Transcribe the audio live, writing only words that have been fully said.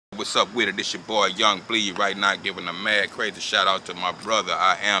what's up with it? This your boy Young Bleed right now, giving a mad crazy shout out to my brother.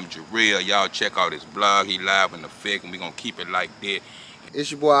 I am Jarrel. Y'all check out his blog. He live in effect, and we gonna keep it like that.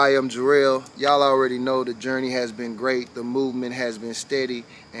 It's your boy, I am Jarrel. Y'all already know the journey has been great. The movement has been steady,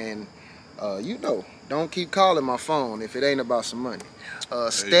 and you know, don't keep calling my phone if it ain't about some money.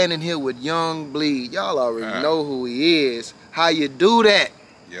 Standing here with Young Bleed. Y'all already know who he is. How you do that?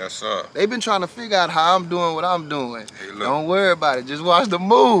 Yes, sir. They've been trying to figure out how I'm doing what I'm doing. Hey, look. Don't worry about it. Just watch the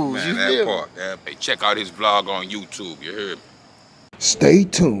moves. Man, you that feel part. Hey, check out his vlog on YouTube. You heard me? Stay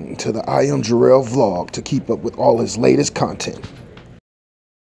tuned to the I Am Jarrel vlog to keep up with all his latest content.